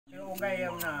gay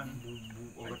em nè.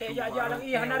 Tệ dạ lăng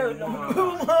y hắn được.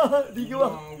 Đi chưa?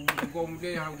 Gồm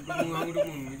cái hàng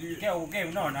đúng Kêu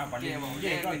nó là quản lý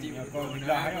về coi gì còn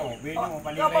lại ở bên nó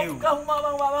quản lý lều. Không mà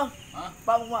băng mà.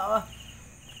 Băng mà.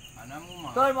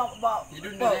 Coi mà bảo. Jadi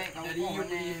you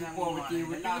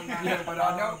đi qua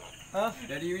đó đâu.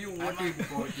 Jadi you đi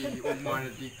qua đi umma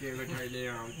đi ke cái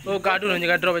leo. Oh kadu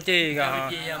nanya drop aje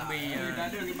ka.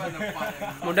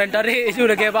 Mudan tarik isu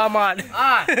dah ke pamat.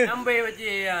 Ambil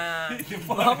aje.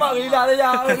 Pamat gila dah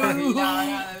ya.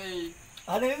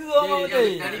 Ada gua mau tu.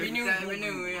 Dari binu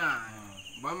ya.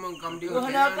 Bamang kam dia. Gua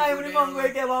nak kai ni bang gue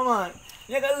ke pamat.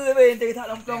 Dia kat ue ben tak tak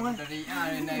lomplong Dari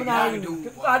ni. Menang.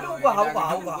 Adu gua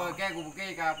hau. Ke aku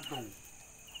ke ka tu.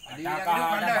 Jadi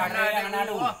yang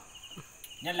ada.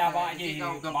 Nhân là bà gì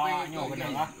bà nhổ cái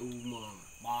này á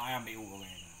bà em bị u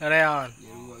cái Ada ya.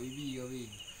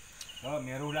 đó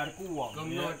mẹ ru là cua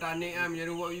cầm nó ta nè em nhà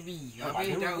ru bi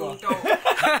cái ta u trâu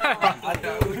ta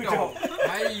u trâu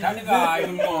hay ta cái gai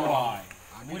đúng rồi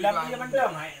mùi lắm cái bánh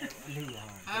trưng hay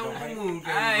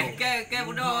cái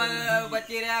bữa đó bà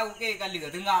chia ra cái cả lửa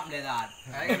tương ngập để là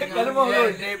cái nó mong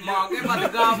rồi để mà cái bà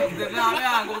tương ngập đấy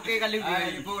à cái cả lửa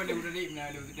ai phụ lửa đi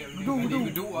nè lửa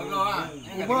đủ ở đó à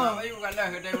mấy cái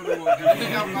là cái đều đủ cái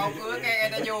không cứ cái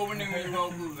ta vô bên đừng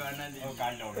vô cứ cái này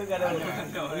cái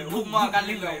không mà cả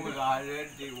lửa rồi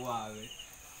đi qua rồi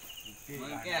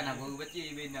cái nào vừa bắt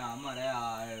chi bên nào mà đây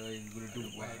à đủ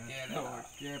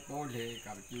cái bố lệ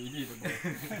cầm chỉ đi rồi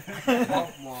bóc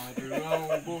mò từ lâu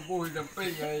bố đập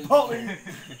pin rồi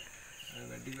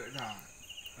đi vậy nào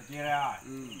chia ra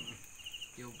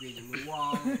kêu kia cho mình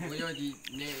qua bây giờ chị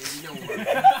nè đi đâu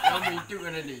sao mình chưa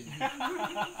cái này đi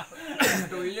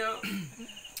tôi nhớ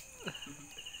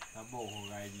nó bổ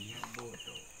gai gì bổ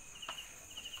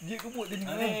gì cũng bụi đinh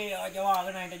này cho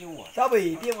cái này cho du sao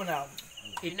bị tiêm một nào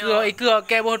Ikut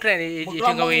ke boh tren di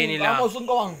Cengkawi ni lah.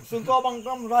 Sung kau bang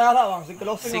kam raya lah bang,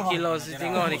 sekilo Sekilo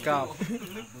setengah ni kap.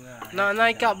 Nak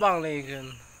naik kap bang lagi kan.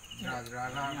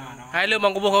 Hai lu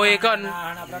bang kubuh kawi kan.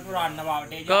 Nak peraturan nak bawa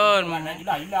dia. Kan. Nak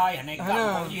julai nak kap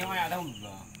kau ji hang tahu.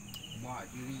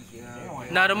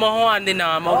 Nak rumah hoan di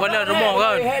na, mau balik rumah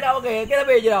kan. Hei dah okey, kita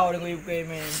pergi jauh dengan ibu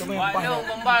men. Tu memang Wah, dia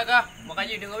bombal kah?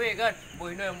 Makanya dengan we kan.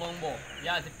 Boy no mong bo.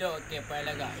 Ya sedok ke pai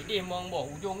laga. Ini mong bo,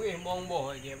 ujung we mong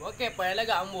bo ke. Okey pai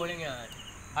laga ambo dengan.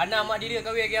 Ana mak diri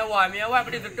ka we ke awal, mi awal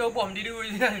pada sedok bom diri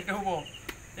we sedok bom.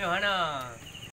 Yo ana.